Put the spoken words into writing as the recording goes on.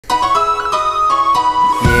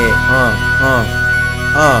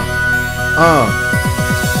We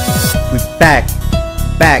back,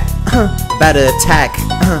 about to attack,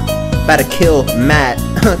 about to kill Matt,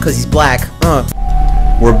 cause he's black,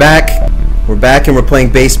 We're back, and we're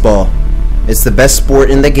playing baseball. It's the best sport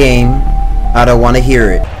in the game. I don't want to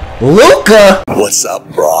hear it. Luca! What's up,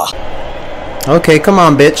 brah? Okay, come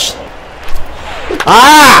on, bitch.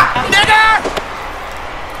 Ah! Nigger!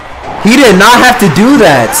 He did not have to do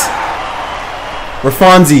that.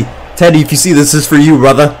 Rafonzi, Teddy, if you see this is for you,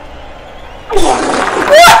 brother.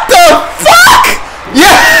 What the fuck?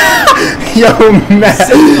 Yeah! Yo,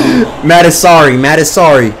 Matt is sorry. Matt is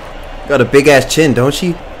sorry. Got a big ass chin, don't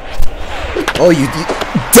she? Oh, you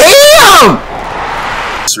damn!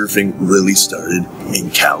 Surfing really started in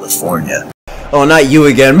California. Oh, not you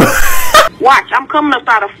again. Watch, I'm coming to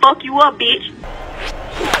try to fuck you up, bitch.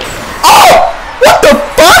 Oh! What the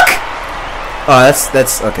fuck? Oh,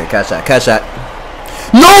 that's okay. Catch that.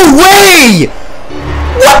 No way!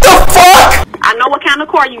 What the fuck? I know what kind of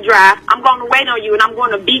car you drive. I'm going to wait on you, and I'm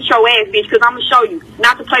going to beat your ass, bitch, because I'm going to show you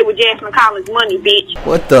not to play with Jasmine Collins' money, bitch.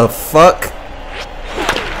 What the fuck?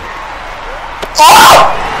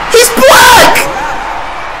 Oh! He's black!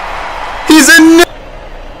 He's a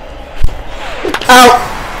Out!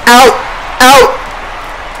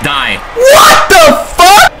 Die. What the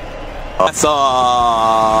fuck? That's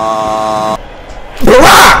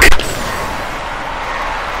Barack!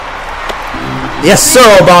 Yes, sir,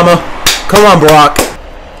 Obama. Come on, Barack.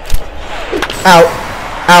 Out.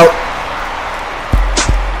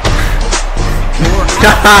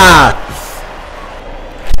 Haha.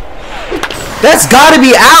 That's gotta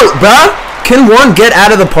be out, bruh. Can one get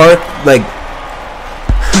out of the park, like,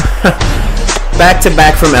 back to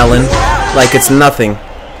back from Ellen, like it's nothing.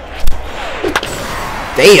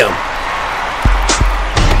 Damn.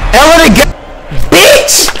 Ellen again.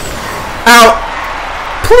 Bitch! Out.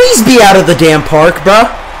 Please be out of the damn park, bruh.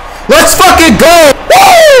 Let's fucking go!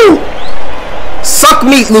 Woo! Suck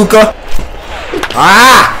meat, Luca.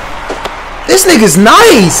 Ah! This nigga's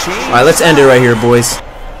nice! Alright, let's end it right here, boys.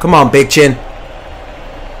 Come on, Big Chin.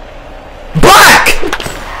 Black!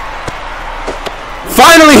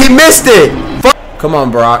 Finally, he missed it! Come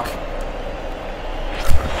on, Brock.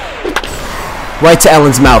 Right to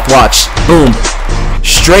Ellen's mouth, watch. Boom.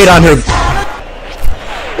 Straight on her.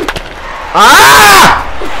 Ah!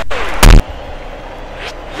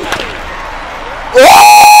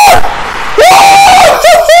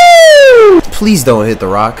 Please don't hit the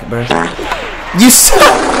rock, bro. You suck.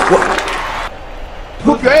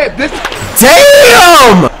 Look at this.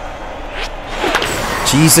 Damn!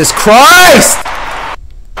 Jesus Christ!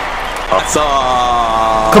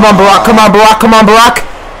 Come on, Barack.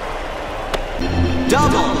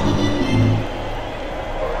 double.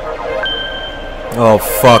 Oh,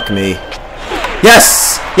 fuck me.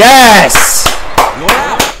 Yes! You're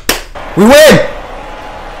out. We win!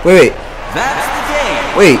 Wait. That's the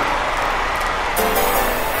game. Wait.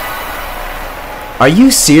 Are you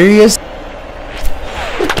serious?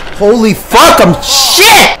 Holy fuck, I'm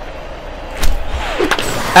shit!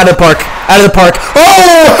 Out of the park.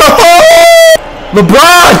 Oh!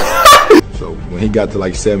 LeBron! So when he got to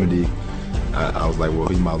like 70, I was like, well,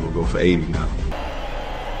 he might as well go for 80 now.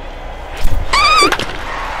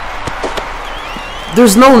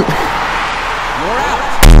 There's no... You're out.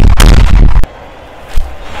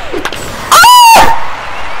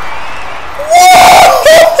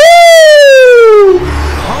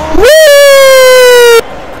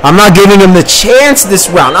 I'm not giving him the chance this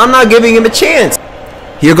round. I'm not giving him a chance.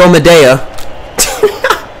 Here go Medea.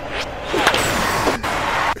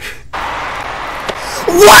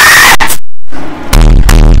 What?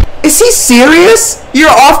 Is he serious? You're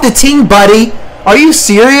off the team, buddy. Are you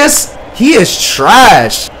serious? He is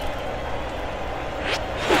trash.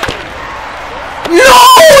 No,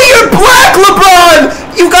 you're black,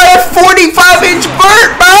 LeBron. You got a 45-inch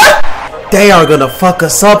vert, man. They are gonna fuck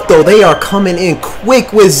us up, though. They are coming in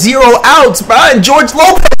quick with 0 outs, bro. And George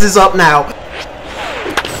Lopez is up now.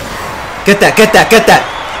 Get that.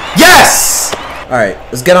 Yes! Alright,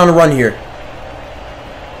 let's get on a run here.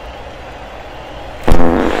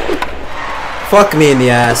 Fuck me in the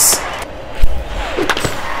ass.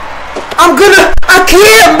 I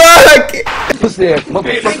can't, bro.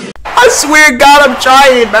 I swear to God, I'm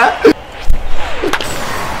trying, man.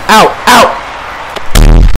 Out.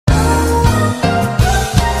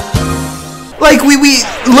 Like we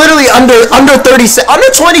literally under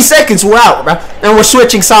 20 seconds we're out, bro, and we're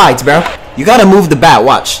switching sides, bro. You gotta move the bat.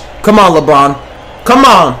 Watch. Come on, LeBron. Come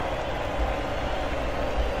on.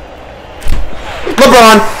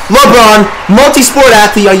 LeBron, multi-sport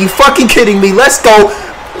athlete. Are you fucking kidding me? Let's go.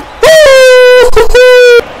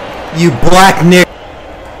 You black nigga.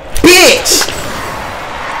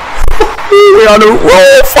 We on the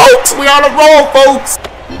roll, folks. We on the roll, folks.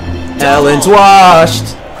 Ellen's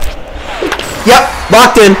washed. Yep,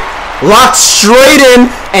 locked in. Locked straight in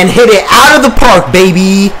and hit it out of the park,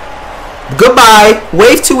 baby. Goodbye.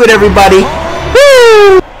 Wave to it, everybody.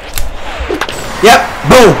 Woo! Yep,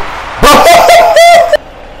 boom.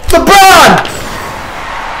 LeBron!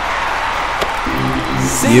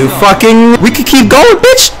 You fucking... We can keep going,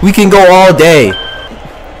 bitch. We can go all day.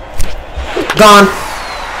 Gone.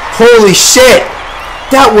 Holy shit.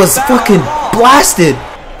 That was fucking blasted.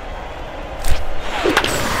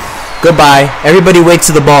 Goodbye. Everybody wait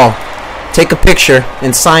to the ball. Take a picture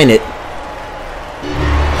and sign it.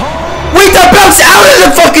 Wait, that bounced out of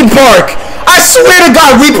the fucking park! I swear to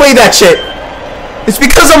God, replay that shit. It's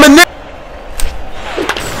because I'm a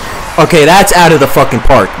Okay, that's out of the fucking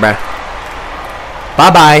park, bruh.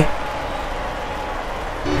 Bye-bye.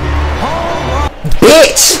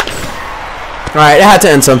 Bitch! Alright, it had to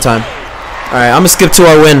end sometime. Alright, I'm gonna skip to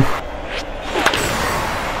our win.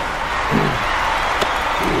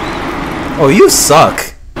 Oh, you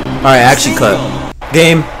suck. Alright, actually cut.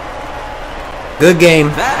 Game. Good game.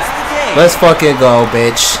 Let's fucking go,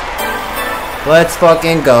 bitch. Let's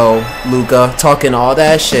fucking go. Luka talking all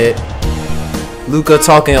that shit. Luka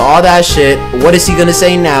talking all that shit. What is he gonna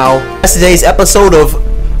say now? That's today's episode of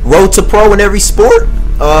Road to Pro in every sport.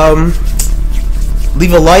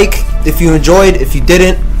 Leave a like if you enjoyed. If you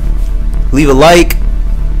didn't, leave a like.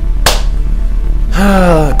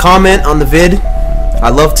 Comment on the vid. I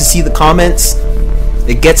love to see the comments.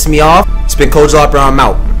 It gets me off. It's been Coach Lopper. I'm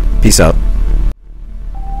out. Peace out.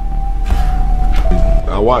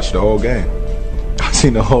 I watched the whole game. I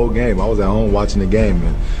seen the whole game. I was at home watching the game,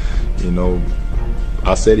 and you know,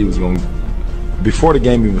 I said he was going to, before the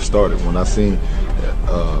game even started, when I seen,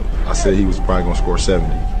 I said he was probably going to score 70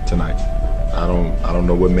 tonight. I don't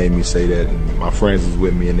know what made me say that, and my friends was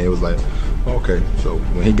with me, and they was like, okay. So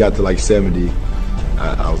when he got to like 70,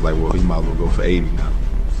 I was like, well, he might as well go for 80 now.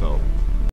 So